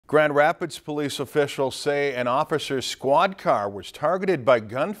Grand Rapids police officials say an officer's squad car was targeted by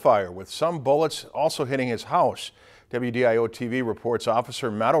gunfire, with some bullets also hitting his house. WDIO-TV reports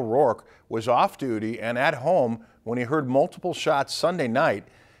Officer Matt O'Rourke was off duty and at home when he heard multiple shots Sunday night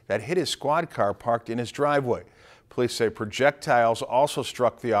that hit his squad car parked in his driveway. Police say projectiles also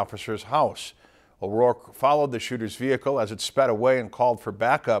struck the officer's house. O'Rourke followed the shooter's vehicle as it sped away and called for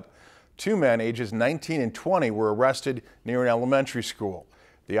backup. Two men ages 19 and 20 were arrested near an elementary school.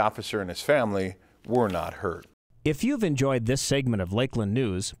 The officer and his family were not hurt. If you've enjoyed this segment of Lakeland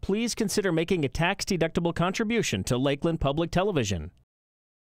News, please consider making a tax-deductible contribution to Lakeland Public Television.